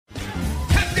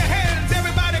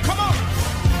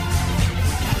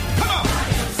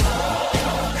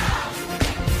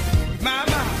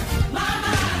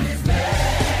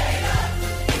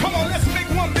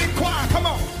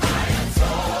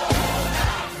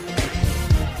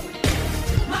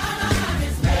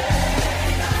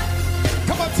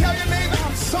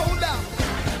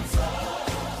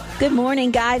Good morning,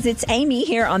 guys. It's Amy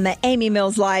here on the Amy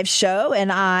Mills Live Show,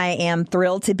 and I am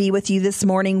thrilled to be with you this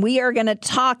morning. We are going to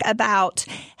talk about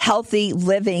healthy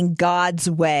living God's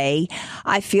way.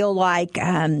 I feel like,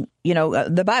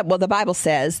 the Bible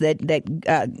says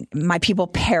that my people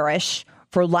perish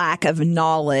for lack of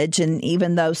knowledge. And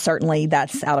even though certainly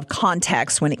that's out of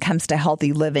context when it comes to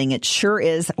healthy living, it sure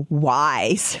is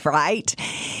wise, right?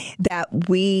 That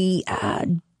we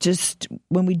just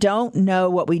when we don't know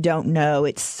what we don't know,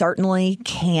 it certainly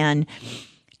can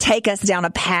take us down a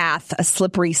path, a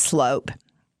slippery slope.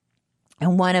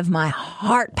 And one of my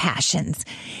heart passions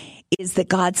is that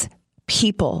God's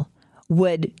people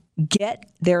would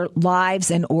get their lives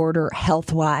in order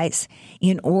health-wise,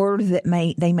 in order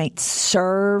that they might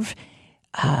serve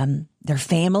their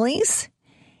families,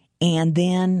 and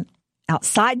then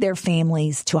outside their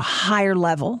families to a higher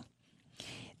level,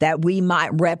 that we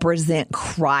might represent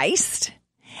Christ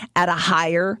at a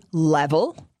higher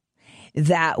level,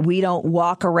 that we don't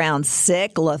walk around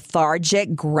sick,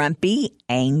 lethargic, grumpy,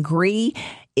 angry,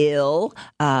 ill,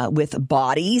 with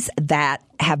bodies that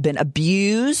have been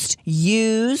abused,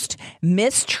 used,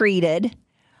 mistreated,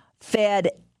 fed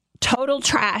total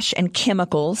trash and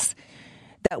chemicals,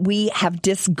 that we have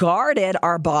discarded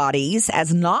our bodies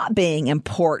as not being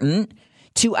important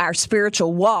to our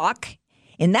spiritual walk.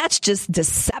 And that's just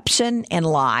deception and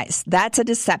lies. That's a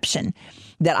deception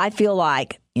that I feel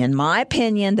like, in my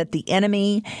opinion, that the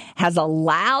enemy has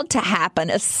allowed to happen,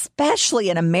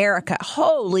 especially in America.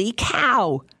 Holy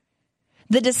cow.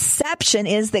 The deception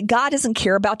is that God doesn't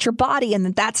care about your body and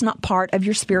that that's not part of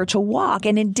your spiritual walk.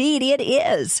 And indeed, it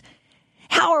is.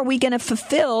 How are we going to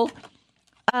fulfill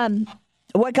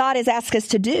what God has asked us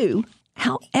to do?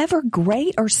 However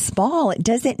great or small, it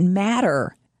doesn't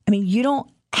matter. I mean, you don't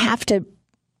have to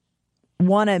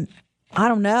want to,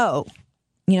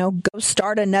 go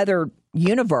start another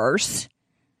universe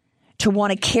to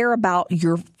want to care about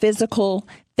your physical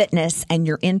fitness and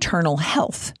your internal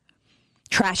health.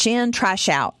 Trash in, trash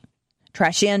out.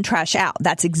 Trash in, trash out.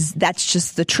 That's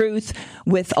just the truth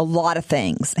with a lot of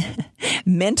things.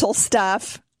 Mental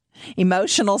stuff,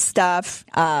 emotional stuff,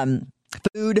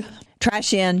 food,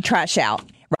 trash in, trash out,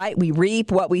 right? We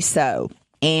reap what we sow.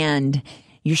 And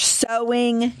you're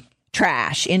sowing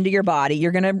trash into your body,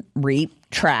 you're going to reap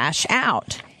trash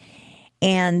out.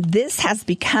 And this has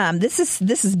become, this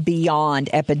is beyond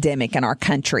epidemic in our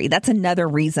country. That's another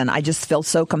reason I just feel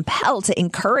so compelled to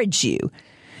encourage you.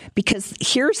 Because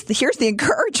here's the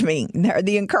encouragement.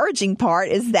 The encouraging part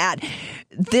is that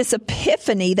this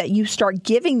epiphany that you start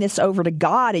giving this over to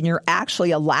God and you're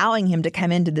actually allowing Him to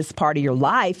come into this part of your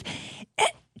life,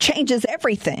 it changes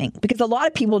everything. Because a lot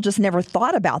of people just never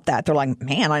thought about that. They're like,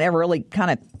 man, I never really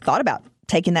kind of thought about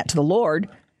taking that to the Lord,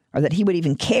 or that He would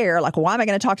even care. Like, why am I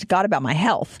going to talk to God about my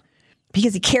health?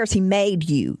 Because He cares. He made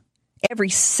you. Every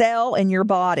cell in your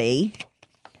body.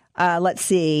 Let's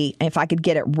see if I could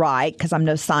get it right, because I'm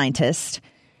no scientist.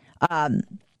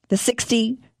 The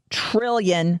 60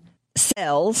 trillion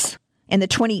cells, and the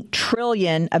 20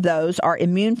 trillion of those are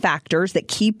immune factors that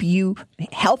keep you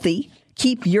healthy,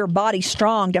 keep your body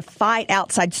strong to fight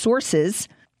outside sources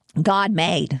God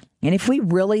made. And if we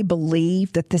really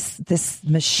believe that this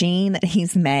machine that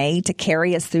He's made to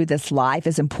carry us through this life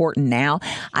is important now,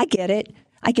 I get it.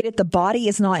 The body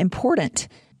is not important.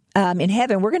 In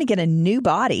heaven, we're going to get a new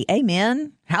body.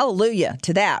 Amen. Hallelujah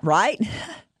to that, right?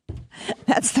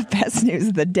 That's the best news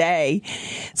of the day.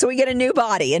 So we get a new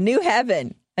body, a new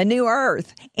heaven, a new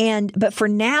earth. But for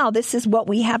now, this is what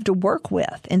we have to work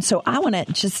with. And so I want to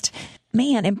just,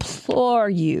 implore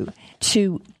you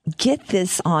to get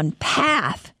this on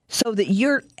path so that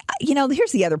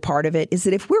here's the other part of it, is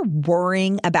that if we're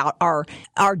worrying about our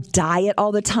diet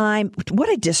all the time, what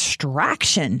a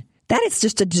distraction. That is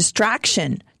just a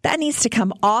distraction. That needs to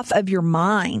come off of your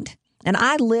mind. And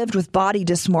I lived with body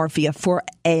dysmorphia for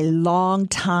a long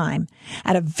time.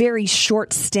 At a very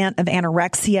short stint of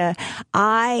anorexia,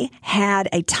 I had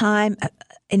a time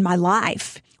in my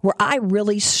life where I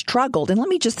really struggled. And let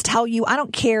me just tell you, I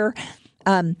don't care.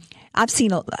 I've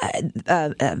seen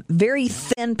very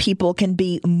thin people can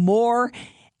be more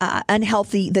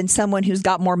unhealthy than someone who's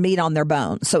got more meat on their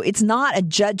bones. So it's not a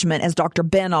judgment, as Dr.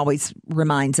 Ben always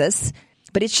reminds us,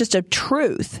 but it's just a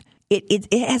truth.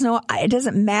 It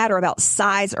doesn't matter about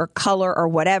size or color or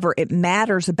whatever. It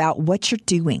matters about what you're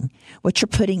doing, what you're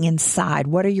putting inside.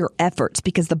 What are your efforts?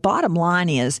 Because the bottom line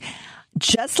is,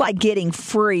 just like getting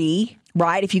free,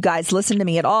 right? If you guys listen to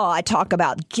me at all, I talk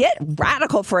about get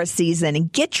radical for a season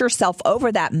and get yourself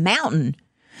over that mountain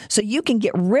so you can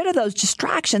get rid of those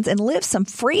distractions and live some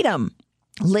freedom.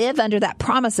 Live under that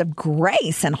promise of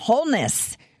grace and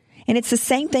wholeness And it's the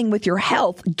same thing with your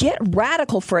health. Get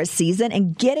radical for a season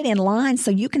and get it in line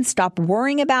so you can stop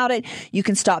worrying about it. You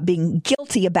can stop being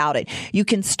guilty about it. You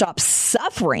can stop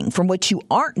suffering from what you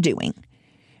aren't doing,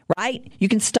 right? You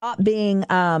can stop being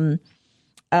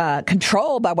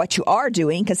controlled by what you are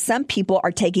doing, because some people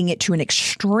are taking it to an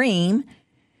extreme.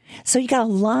 So you got to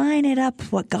line it up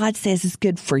with what God says is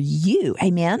good for you.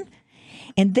 Amen.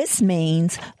 And this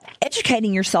means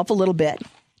educating yourself a little bit.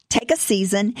 Take a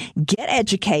season, get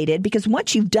educated, because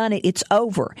once you've done it, it's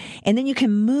over. And then you can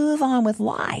move on with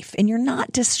life, and you're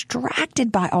not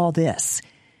distracted by all this.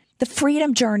 The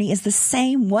freedom journey is the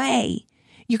same way.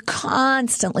 You're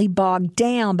constantly bogged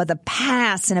down by the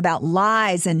past and about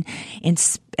lies and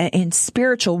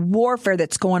spiritual warfare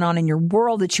that's going on in your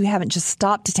world that you haven't just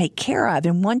stopped to take care of.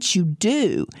 And once you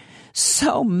do,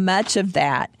 so much of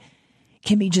that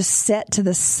can be just set to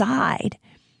the side.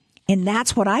 And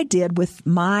that's what I did with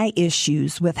my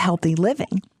issues with healthy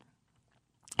living,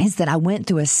 is that I went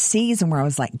through a season where I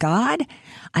was like, God,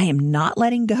 I am not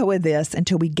letting go of this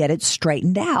until we get it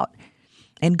straightened out.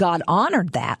 And God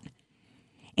honored that.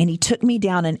 And he took me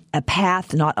down a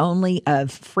path not only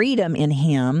of freedom in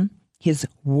him, his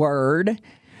word,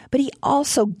 but he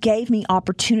also gave me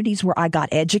opportunities where I got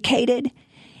educated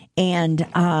and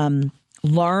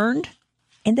learned,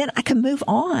 and then I could move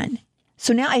on.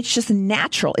 So now it's just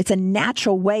natural. It's a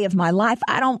natural way of my life.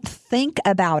 I don't think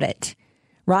about it,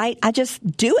 right? I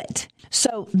just do it.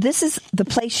 So this is the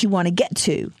place you want to get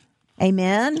to.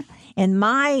 Amen. And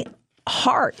my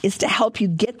heart is to help you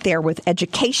get there with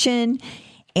education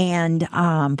and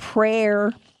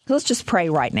prayer. Let's just pray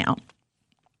right now.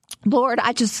 Lord,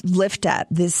 I just lift up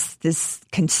this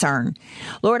concern.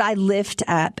 Lord, I lift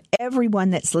up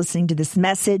everyone that's listening to this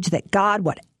message, that God,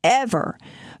 whatever,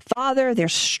 Father, their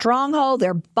stronghold,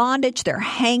 their bondage, their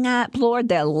hang up, Lord,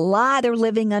 their lie they're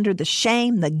living under, the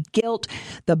shame, the guilt,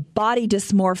 the body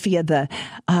dysmorphia,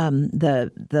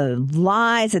 the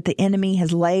lies that the enemy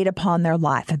has laid upon their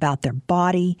life about their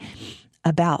body,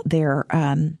 about their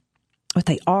what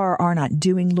they are not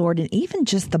doing, Lord, and even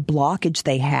just the blockage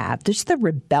they have, just the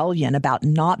rebellion about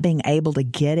not being able to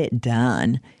get it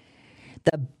done,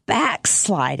 the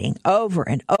backsliding over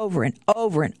and over and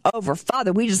over and over.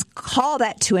 Father, we just call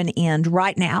that to an end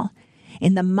right now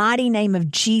in the mighty name of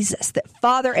Jesus, that,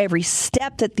 Father, every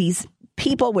step that these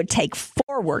people would take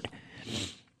forward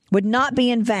would not be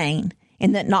in vain,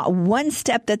 and that not one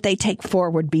step that they take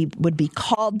forward would be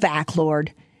called back,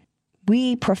 Lord.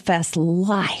 We profess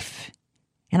life.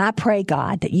 And I pray,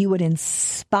 God, that you would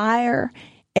inspire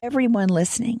everyone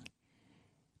listening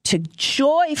to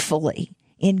joyfully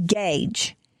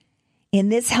engage in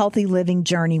this healthy living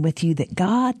journey with you, that,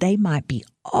 God, they might be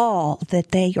all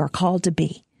that they are called to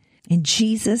be. In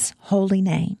Jesus' holy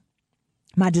name.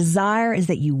 My desire is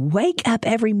that you wake up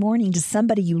every morning to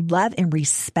somebody you love and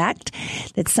respect,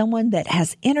 that someone that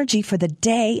has energy for the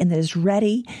day and that is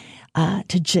ready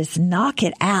to just knock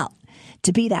it out,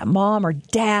 to be that mom or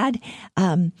dad,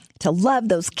 to love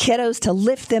those kiddos, to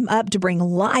lift them up, to bring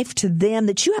life to them,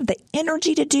 that you have the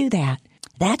energy to do that.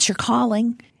 That's your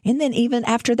calling. And then even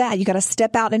after that, you got to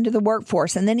step out into the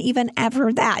workforce. And then even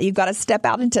after that, you've got to step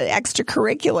out into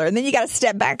extracurricular. And then you got to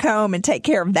step back home and take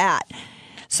care of that.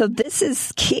 So this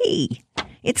is key.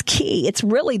 It's key. It's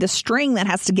really the string that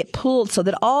has to get pulled so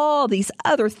that all these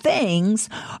other things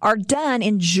are done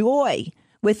in joy,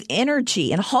 with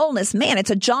energy and wholeness. Man,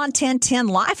 it's a John 10:10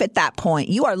 life at that point.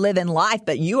 You are living life,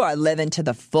 but you are living to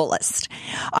the fullest.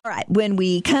 All right. When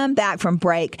we come back from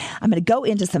break, I'm going to go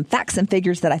into some facts and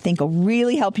figures that I think will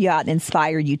really help you out and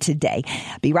inspire you today.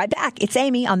 Be right back. It's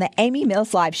Amy on the Amy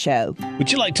Mills Live Show.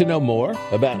 Would you like to know more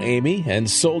about Amy and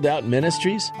Sold Out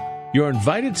Ministries? You're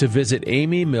invited to visit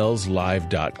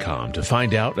amymillslive.com to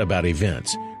find out about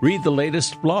events, read the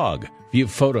latest blog, view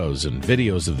photos and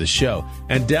videos of the show,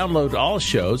 and download all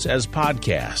shows as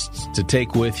podcasts to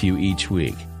take with you each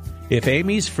week. If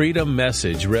Amy's freedom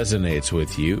message resonates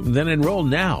with you, then enroll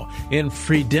now in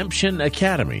Freedemption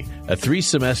Academy, a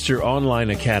 3-semester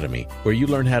online academy where you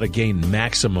learn how to gain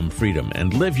maximum freedom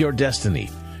and live your destiny.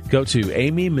 Go to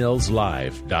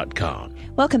amymillslive.com.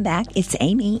 Welcome back. It's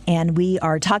Amy, and we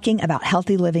are talking about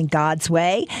healthy living God's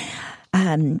way.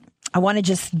 I want to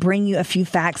just bring you a few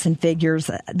facts and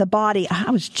figures. The body, I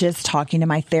was just talking to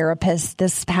my therapist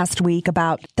this past week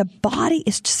about the body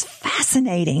is just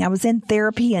fascinating. I was in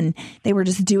therapy and they were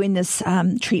just doing this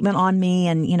treatment on me,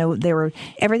 and, you know,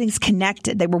 everything's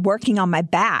connected. They were working on my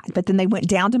back, but then they went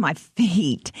down to my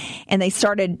feet and they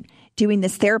started doing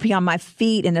this therapy on my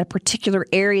feet in a particular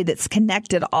area that's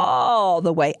connected all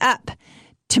the way up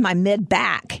to my mid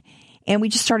back. And we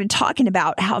just started talking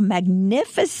about how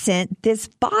magnificent this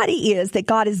body is that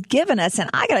God has given us. And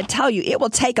I got to tell you, it will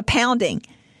take a pounding.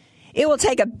 It will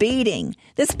take a beating.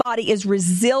 This body is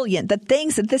resilient. The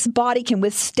things that this body can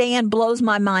withstand blows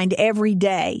my mind every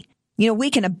day. You know, we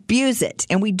can abuse it,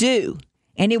 and we do.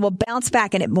 And it will bounce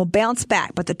back, and it will bounce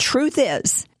back. But the truth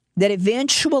is that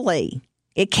eventually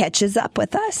it catches up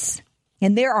with us.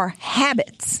 And there are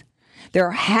habits. There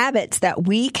are habits that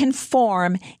we can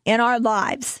form in our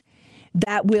lives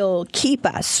that will keep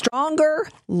us stronger,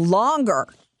 longer.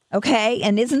 Okay?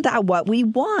 And isn't that what we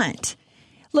want?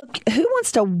 Look, who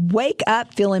wants to wake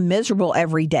up feeling miserable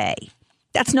every day?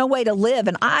 That's no way to live.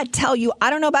 And I tell you, I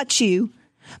don't know about you,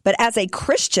 but as a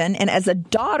Christian and as a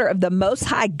daughter of the Most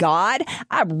High God,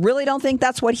 I really don't think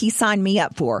that's what He signed me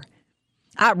up for.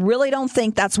 I really don't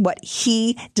think that's what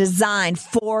He designed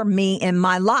for me in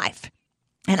my life.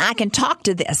 And I can talk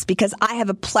to this because I have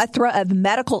a plethora of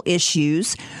medical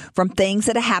issues from things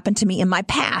that have happened to me in my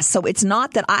past. So it's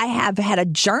not that I have had a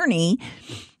journey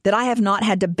that I have not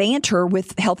had to banter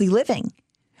with healthy living.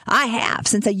 I have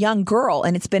since a young girl,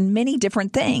 and it's been many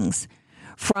different things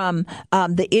from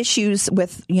the issues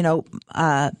with,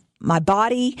 my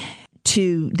body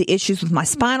to the issues with my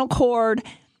spinal cord,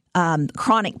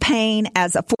 chronic pain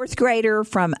as a fourth grader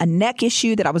from a neck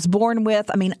issue that I was born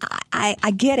with. I mean,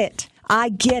 I get it. I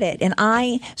get it. And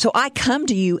so I come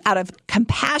to you out of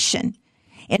compassion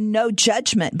and no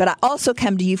judgment, but I also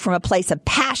come to you from a place of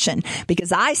passion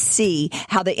because I see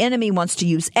how the enemy wants to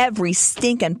use every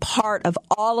stinking part of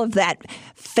all of that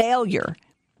failure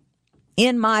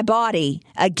in my body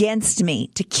against me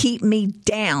to keep me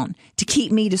down, to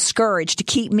keep me discouraged, to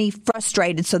keep me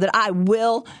frustrated so that I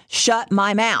will shut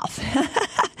my mouth,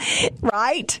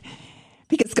 right?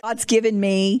 Because God's given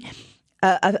me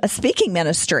a speaking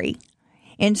ministry.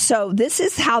 And so this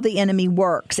is how the enemy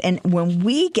works. And when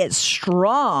we get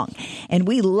strong and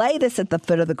we lay this at the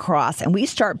foot of the cross and we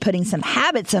start putting some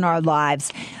habits in our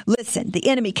lives, listen, the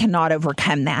enemy cannot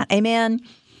overcome that. Amen.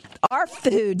 Our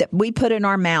food that we put in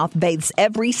our mouth bathes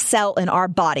every cell in our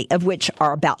body, of which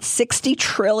are about 60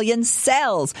 trillion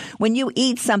cells. When you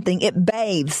eat something, it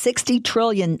bathes 60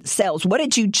 trillion cells. What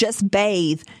did you just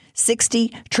bathe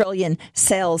 60 trillion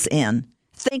cells in?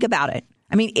 Think about it.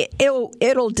 I mean,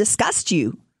 it'll disgust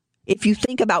you if you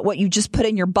think about what you just put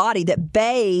in your body that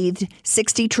bathed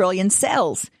 60 trillion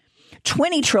cells.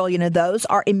 20 trillion of those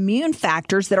are immune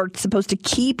factors that are supposed to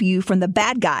keep you from the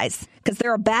bad guys, because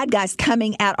there are bad guys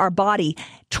coming at our body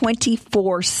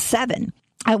 24/7.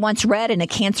 I once read in a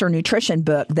cancer nutrition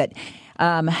book that,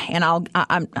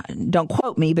 don't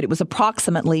quote me, but it was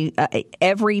approximately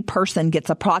every person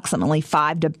gets approximately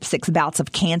 5 to 6 bouts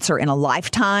of cancer in a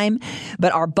lifetime.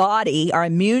 But our body, our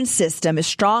immune system is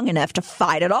strong enough to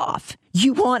fight it off.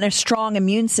 You want a strong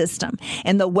immune system.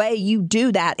 And the way you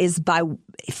do that is by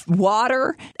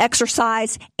water,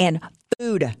 exercise, and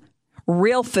food.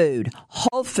 Real food,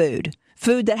 whole food,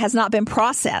 food that has not been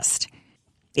processed.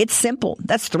 It's simple.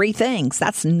 That's 3 things.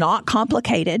 That's not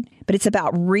complicated, but it's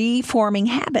about reforming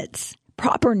habits.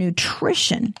 Proper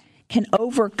nutrition can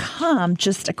overcome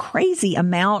just a crazy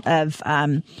amount of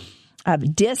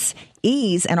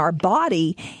dis-ease in our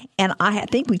body. And I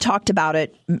think we talked about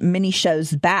it many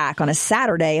shows back on a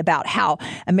Saturday about how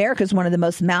America is one of the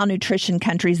most malnutrition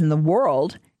countries in the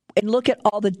world. And look at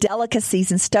all the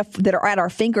delicacies and stuff that are at our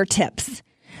fingertips.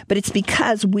 But it's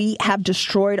because we have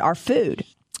destroyed our food.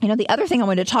 You know, the other thing I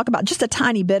wanted to talk about just a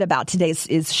tiny bit about today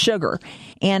is sugar.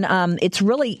 And it's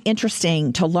really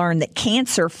interesting to learn that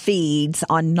cancer feeds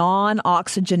on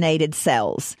non-oxygenated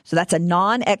cells. So that's a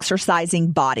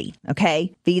non-exercising body,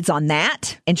 okay? Feeds on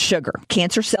that and sugar.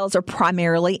 Cancer cells are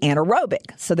primarily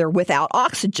anaerobic, so they're without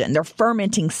oxygen. They're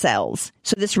fermenting cells.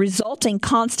 So this resulting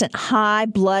constant high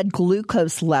blood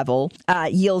glucose level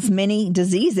yields many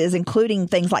diseases, including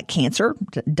things like cancer,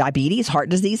 diabetes, heart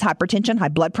disease, hypertension, high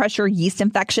blood pressure, yeast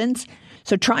infections.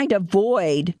 So trying to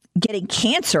avoid getting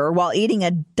cancer while eating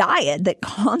a diet that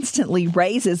constantly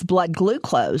raises blood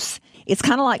glucose, it's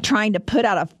kind of like trying to put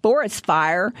out a forest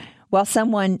fire while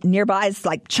someone nearby is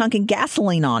like chunking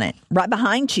gasoline on it right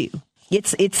behind you.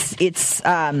 It's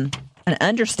an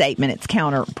understatement. It's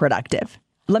counterproductive.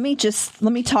 Let me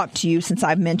talk to you since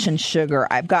I've mentioned sugar.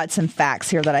 I've got some facts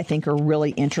here that I think are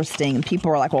really interesting. And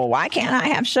people are like, well, why can't I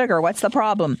have sugar? What's the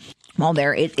problem? Well,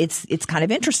 it's kind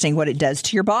of interesting what it does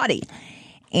to your body.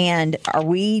 And are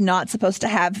we not supposed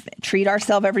to treat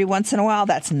ourselves every once in a while?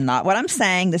 That's not what I'm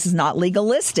saying. This is not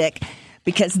legalistic,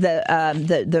 because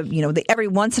the every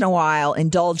once in a while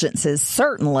indulgences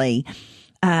certainly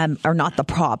are not the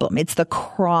problem. It's the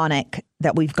chronic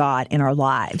that we've got in our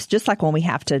lives, just like when we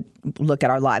have to look at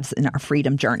our lives in our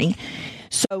freedom journey.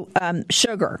 So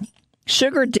sugar.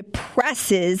 Sugar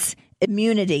depresses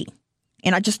immunity.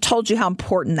 And I just told you how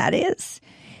important that is.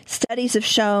 Studies have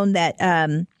shown that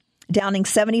downing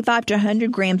 75 to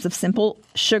 100 grams of simple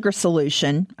sugar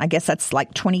solution, I guess that's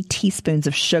like 20 teaspoons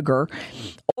of sugar,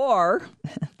 or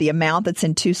the amount that's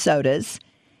in 2 sodas,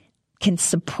 can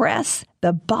suppress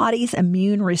the body's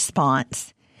immune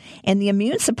response. And the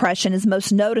immune suppression is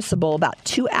most noticeable about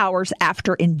 2 hours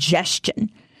after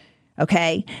ingestion.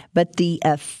 Okay? But the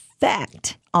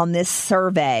effect on this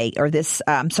survey, or this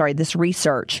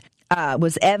research,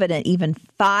 was evident even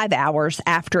 5 hours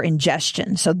after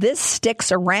ingestion. So this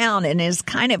sticks around and is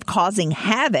kind of causing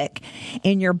havoc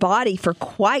in your body for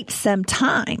quite some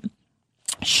time.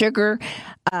 Sugar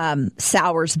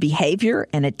sours behavior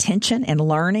and attention and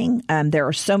learning. There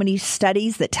are so many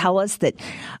studies that tell us that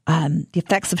the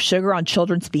effects of sugar on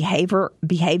children's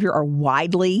behavior are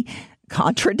widely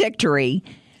contradictory.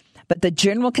 But the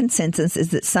general consensus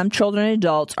is that some children and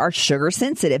adults are sugar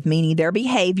sensitive, meaning their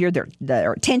behavior,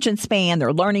 their attention span,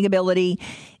 their learning ability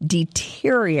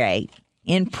deteriorate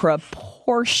in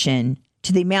proportion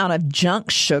to the amount of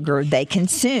junk sugar they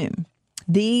consume.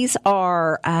 These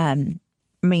are,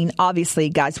 obviously,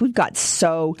 guys, we've got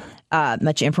so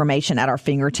much information at our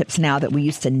fingertips now that we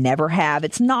used to never have.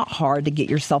 It's not hard to get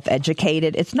yourself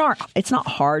educated. It's not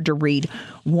hard to read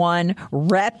one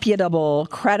reputable,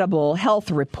 credible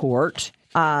health report.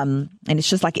 And it's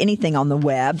just like anything on the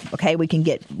web. Okay, we can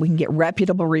get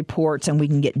reputable reports and we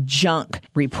can get junk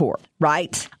report,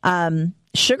 right?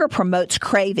 Sugar promotes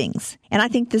cravings, and I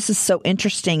think this is so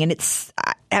interesting.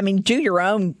 And do your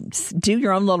own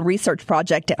little research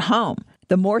project at home.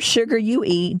 The more sugar you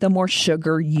eat, the more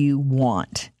sugar you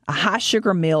want. A high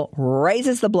sugar meal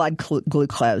raises the blood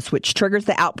glucose, which triggers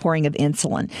the outpouring of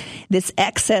insulin. This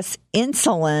excess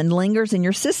insulin lingers in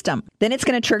your system. Then it's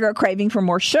going to trigger a craving for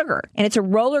more sugar. And it's a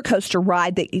roller coaster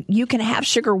ride that you can have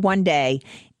sugar one day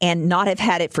and not have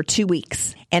had it for 2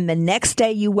 weeks. And the next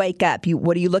day you wake up,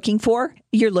 what are you looking for?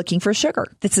 You're looking for sugar.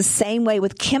 It's the same way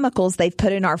with chemicals they've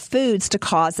put in our foods to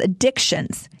cause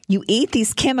addictions. You eat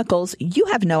these chemicals, you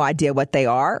have no idea what they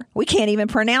are. We can't even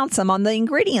pronounce them on the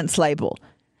ingredients label.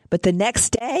 But the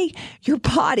next day, your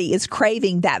body is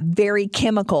craving that very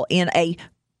chemical in a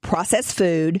processed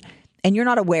food, and you're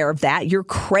not aware of that. You're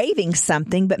craving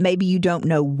something, but maybe you don't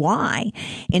know why.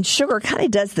 And sugar kind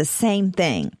of does the same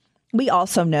thing. We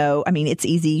also know, it's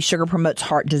easy. Sugar promotes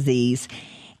heart disease.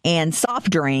 And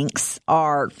soft drinks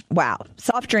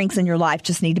soft drinks in your life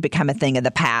just need to become a thing of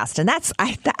the past. And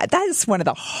that is one of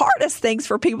the hardest things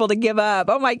for people to give up.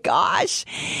 Oh my gosh.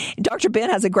 Dr.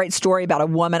 Ben has a great story about a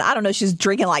woman. I don't know. She's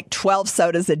drinking like 12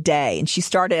 sodas a day. And she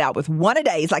started out with one a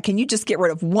day. He's like, can you just get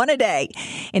rid of one a day?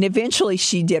 And eventually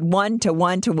she did 1 to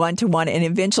 1 to 1 to 1. And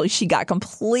eventually she got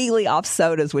completely off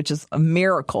sodas, which is a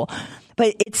miracle.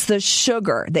 But it's the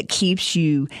sugar that keeps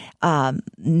you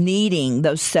needing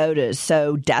those sodas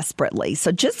so desperately.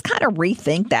 So just kind of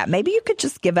rethink that. Maybe you could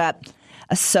just give up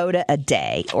a soda a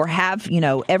day, or have,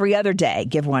 every other day,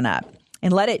 give one up.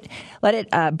 And let it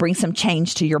bring some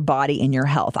change to your body and your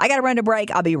health. I got to run to break.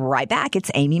 I'll be right back.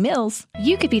 It's Amy Mills.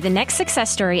 You could be the next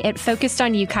success story at Focused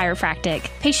on You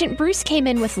Chiropractic. Patient Bruce came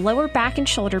in with lower back and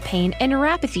shoulder pain and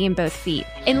neuropathy in both feet.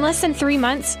 In less than 3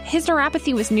 months, his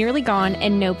neuropathy was nearly gone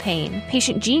and no pain.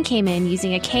 Patient Jean came in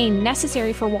using a cane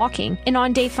necessary for walking, and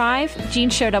on day 5,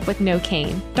 Jean showed up with no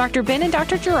cane. Dr. Ben and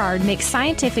Dr. Gerard make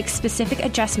scientific specific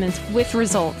adjustments with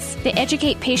results. They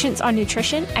educate patients on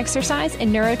nutrition, exercise,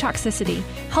 and neurotoxicity,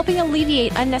 helping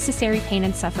alleviate unnecessary pain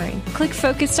and suffering. Click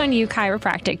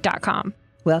FocusedOnYouChiropractic.com.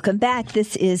 Welcome back.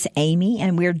 This is Amy,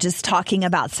 and we're just talking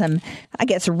about some,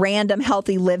 random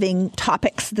healthy living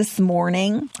topics this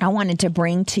morning. I wanted to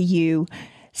bring to you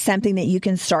something that you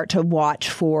can start to watch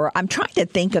for. I'm trying to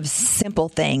think of simple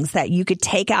things that you could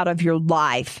take out of your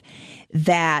life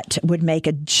that would make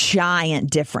a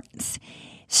giant difference.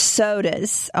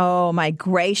 Sodas, oh my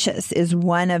gracious, is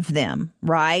one of them,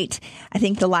 right? I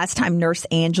think the last time Nurse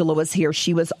Angela was here,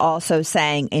 she was also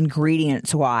saying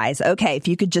ingredients wise, okay, if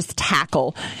you could just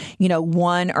tackle,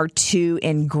 1 or 2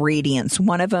 ingredients.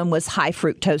 One of them was high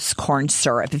fructose corn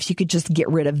syrup. If you could just get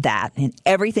rid of that in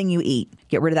everything you eat,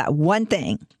 get rid of that one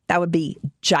thing, that would be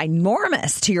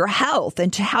ginormous to your health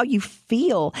and to how you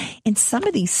feel. And some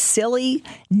of these silly,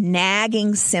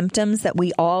 nagging symptoms that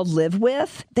we all live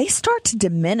with, they start to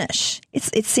diminish.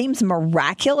 It seems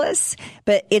miraculous,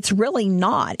 but it's really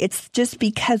not. It's just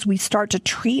because we start to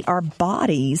treat our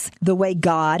bodies the way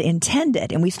God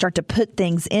intended, and we start to put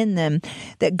things in them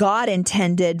that God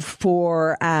intended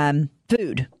for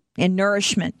food and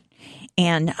nourishment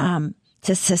and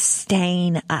to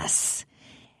sustain us.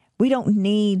 We don't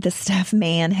need the stuff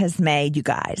man has made, you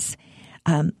guys.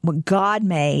 What God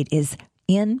made is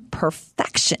in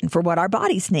perfection for what our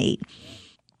bodies need.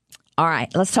 All right,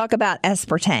 let's talk about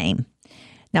aspartame.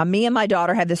 Now, me and my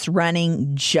daughter have this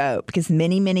running joke because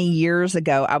many, many years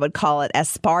ago, I would call it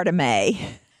aspartame.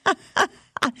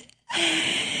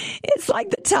 It's like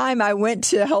the time I went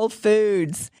to Whole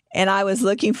Foods and I was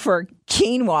looking for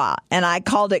quinoa and I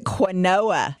called it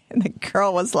quinoa. And the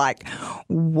girl was like,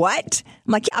 what?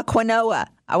 I'm like, yeah, quinoa.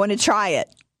 I want to try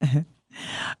it.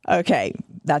 Okay,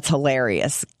 that's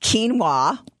hilarious.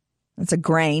 Quinoa, that's a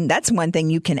grain. That's one thing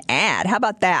you can add. How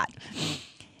about that?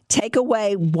 Take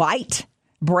away white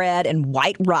bread and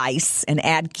white rice and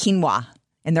add quinoa.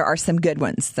 And there are some good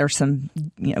ones. There's some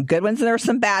good ones and there are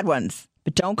some bad ones.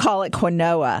 But don't call it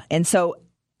quinoa. And so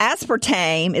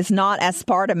aspartame is not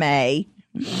aspartame,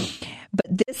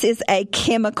 but this is a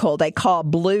chemical they call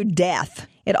blue death.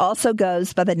 It also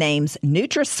goes by the names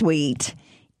NutraSweet,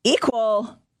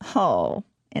 Equal,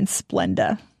 and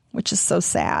Splenda, which is so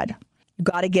sad. You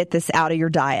got to get this out of your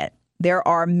diet. There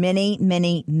are many,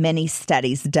 many, many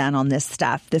studies done on this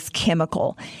stuff, this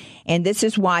chemical. And this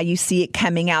is why you see it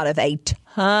coming out of a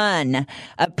ton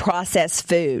of processed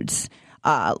foods.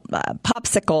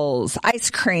 Popsicles, ice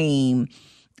cream,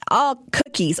 all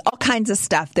cookies, all kinds of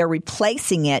stuff. They're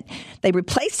replacing it. They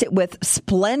replaced it with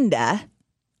Splenda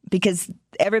because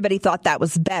everybody thought that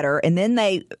was better. And then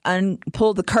they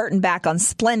pulled the curtain back on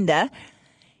Splenda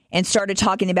and started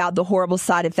talking about the horrible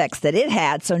side effects that it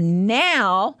had. So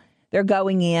now they're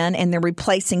going in and they're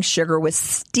replacing sugar with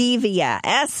stevia,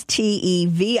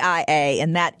 Stevia,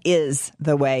 and that is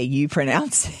the way you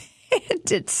pronounce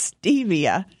it. It's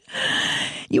stevia.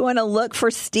 You want to look for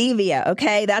stevia,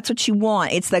 okay? That's what you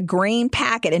want. It's the green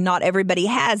packet, and not everybody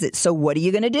has it. So what are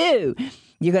you going to do?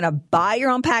 You're going to buy your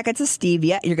own packets of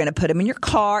stevia. You're going to put them in your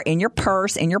car, in your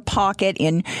purse, in your pocket,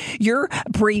 in your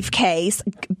briefcase.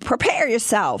 Prepare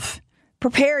yourself.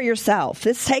 Prepare yourself.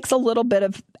 This takes a little bit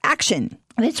of action,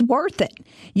 and it's worth it.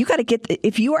 You got to get,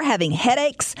 if you are having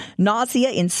headaches,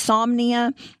 nausea,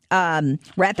 insomnia,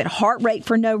 rapid heart rate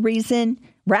for no reason,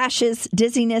 rashes,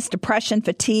 dizziness, depression,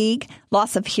 fatigue,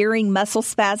 loss of hearing, muscle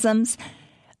spasms,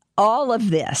 all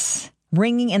of this,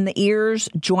 ringing in the ears,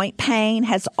 joint pain,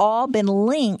 has all been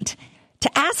linked to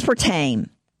aspartame.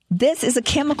 This is a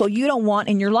chemical you don't want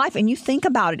in your life. And you think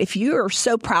about it. If you are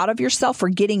so proud of yourself for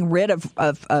getting rid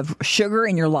of sugar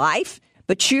in your life,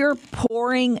 but you're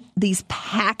pouring these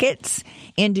packets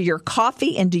into your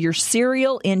coffee, into your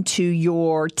cereal, into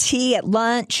your tea at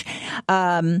lunch,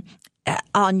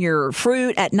 on your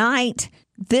fruit at night,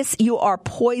 you are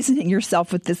poisoning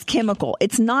yourself with this chemical.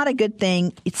 It's not a good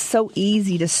thing. It's so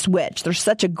easy to switch. There's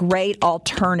such a great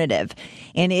alternative,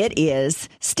 and it is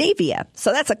stevia.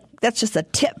 So that's just a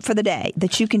tip for the day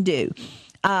that you can do.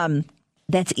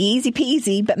 That's easy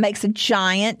peasy, but makes a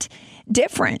giant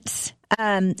difference.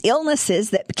 Illnesses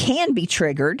that can be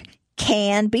triggered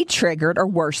or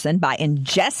worsened by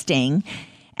ingesting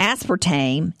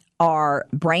aspartame are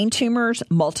brain tumors,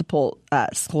 multiple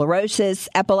sclerosis,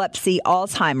 epilepsy,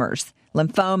 Alzheimer's,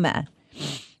 lymphoma,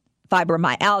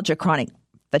 fibromyalgia, chronic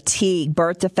fatigue,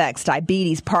 birth defects,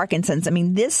 diabetes, Parkinson's. I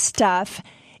mean, this stuff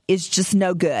is just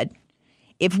no good.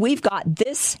 If we've got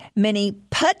this many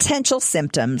potential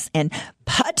symptoms and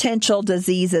potential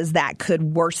diseases that could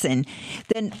worsen,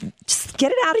 then just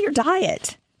get it out of your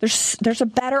diet. There's a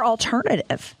better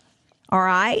alternative. All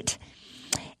right?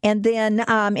 And then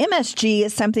MSG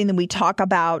is something that we talk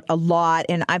about a lot,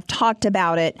 and I've talked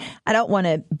about it. I don't want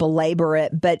to belabor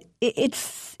it, but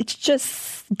it's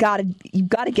just you've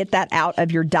got to get that out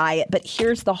of your diet. But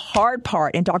here's the hard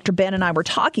part, and Dr. Ben and I were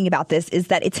talking about this, is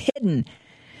that it's hidden.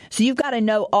 So you've got to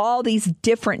know all these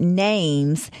different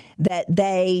names that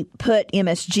they put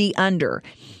MSG under.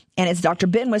 And as Dr.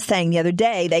 Ben was saying the other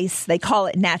day, they call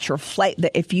it natural flavor.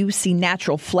 If you see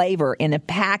natural flavor in a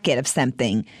packet of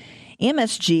something,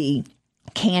 MSG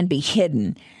can be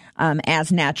hidden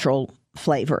as natural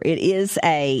flavor. It is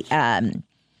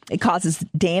it causes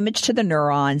damage to the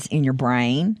neurons in your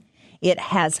brain. It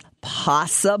has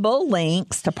possible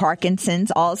links to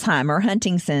Parkinson's, Alzheimer's,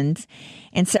 Huntington's,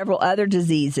 and several other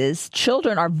diseases.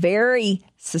 Children are very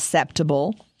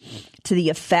susceptible to the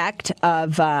effect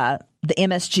of the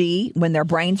MSG when their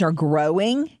brains are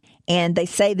growing. And they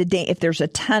say if there's a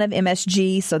ton of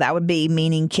MSG, so that would be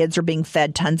meaning kids are being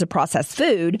fed tons of processed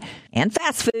food and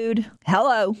fast food.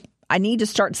 Hello. I need to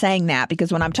start saying that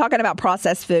because when I'm talking about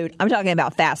processed food, I'm talking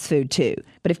about fast food too.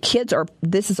 But if kids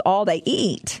this is all they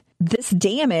eat, this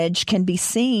damage can be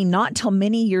seen not till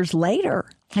many years later.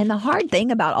 And the hard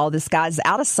thing about all this, guys, is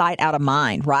out of sight, out of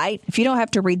mind, right? If you don't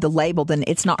have to read the label, then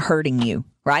it's not hurting you,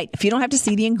 right? If you don't have to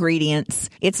see the ingredients,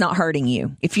 it's not hurting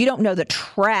you. If you don't know that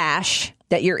trash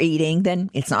that you're eating, then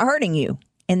it's not hurting you.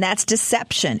 And that's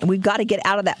deception. And we've got to get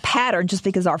out of that pattern just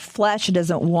because our flesh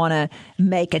doesn't want to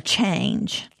make a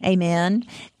change. Amen.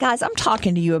 Guys, I'm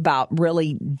talking to you about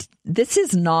really, this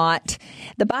is not,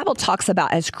 the Bible talks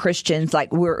about as Christians,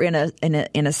 like we're in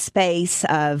a space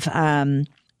of a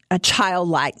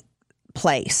childlike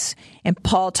place. And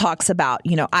Paul talks about,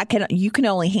 you can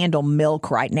only handle milk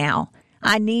right now.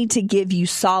 I need to give you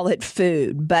solid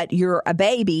food, but you're a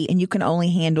baby and you can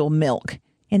only handle milk.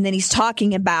 And then he's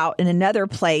talking about in another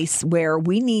place where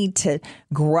we need to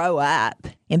grow up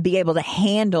and be able to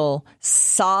handle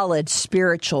solid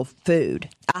spiritual food,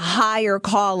 a higher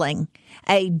calling,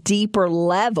 a deeper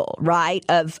level, right,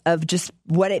 of just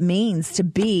what it means to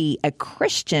be a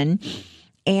Christian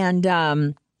and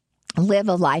live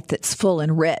a life that's full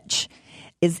and rich.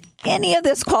 Is any of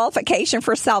this qualification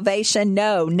for salvation?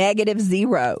 No,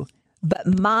 -0.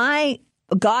 But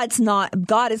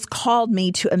God has called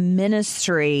me to a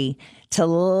ministry to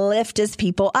lift his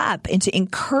people up and to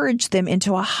encourage them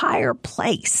into a higher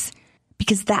place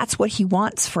because that's what he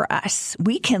wants for us.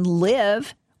 We can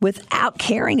live without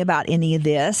caring about any of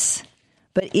this,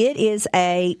 but it is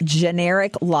a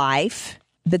generic life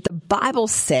that the Bible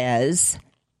says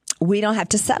we don't have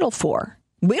to settle for.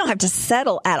 We don't have to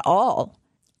settle at all.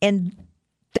 And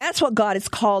that's what God has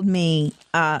called me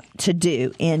to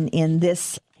do in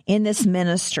this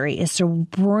ministry, is to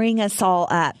bring us all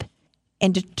up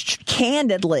and to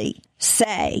candidly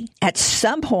say at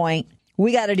some point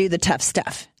we got to do the tough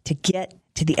stuff to get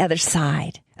to the other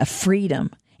side of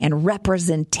freedom and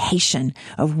representation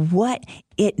of what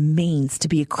it means to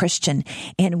be a Christian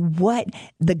and what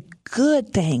the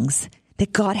good things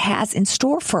that God has in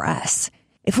store for us.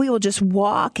 If we will just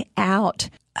walk out,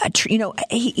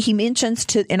 he mentions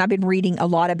and I've been reading a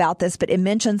lot about this, but it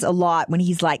mentions a lot when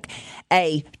he's like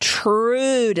a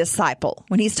true disciple.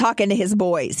 When he's talking to his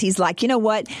boys, he's like, you know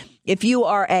what? If you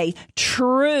are a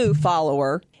true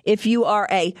follower, if you are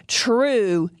a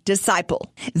true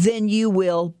disciple, then you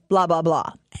will blah, blah,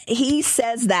 blah. He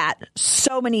says that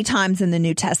so many times in the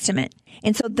New Testament.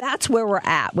 And so that's where we're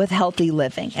at with healthy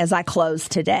living. As I close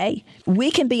today, we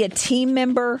can be a team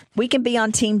member. We can be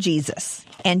on Team Jesus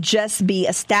and just be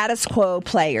a status quo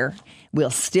player. We'll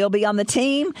still be on the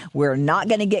team. We're not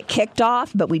going to get kicked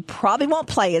off, but we probably won't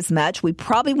play as much. We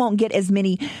probably won't get as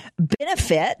many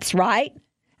benefits, right,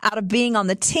 out of being on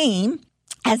the team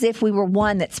as if we were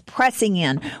one that's pressing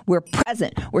in. We're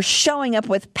present. We're showing up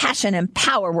with passion and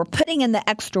power. We're putting in the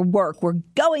extra work. We're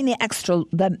going the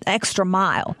extra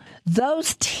mile.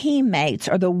 Those teammates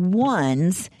are the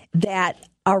ones that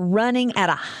are running at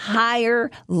a higher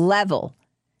level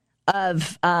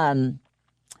of,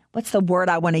 what's the word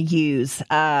I want to use?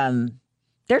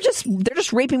 They're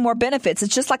just reaping more benefits.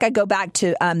 It's just like I go back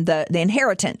to the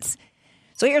inheritance.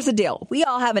 So here's the deal. We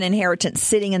all have an inheritance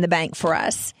sitting in the bank for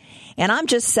us. And I'm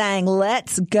just saying,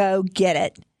 let's go get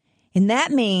it. And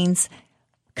that means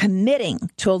committing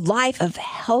to a life of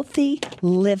healthy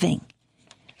living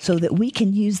so that we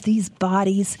can use these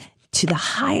bodies to the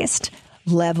highest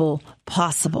level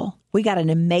possible. We got an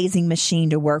amazing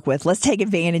machine to work with. Let's take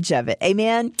advantage of it.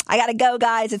 Amen. I got to go,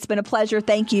 guys. It's been a pleasure.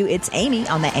 Thank you. It's Amy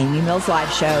on the Amy Mills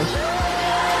Live Show.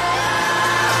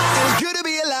 It's good to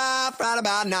be alive right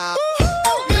about now.